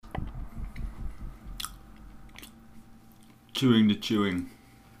chewing to chewing.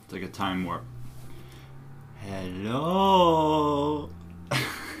 It's like a time warp. Hello.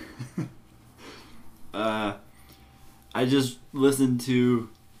 I just listened to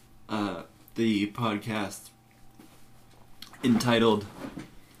the podcast entitled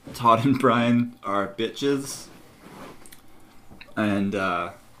Todd and Brian Are Bitches, and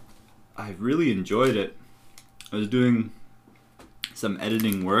I really enjoyed it. I was doing some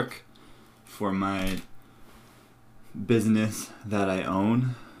editing work for my business that I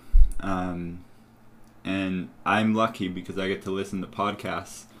own, and I'm lucky because I get to listen to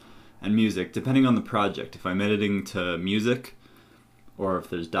podcasts and music depending on the project. If I'm editing to music or if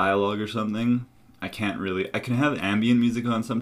there's dialogue or something, I can have ambient music on sometimes.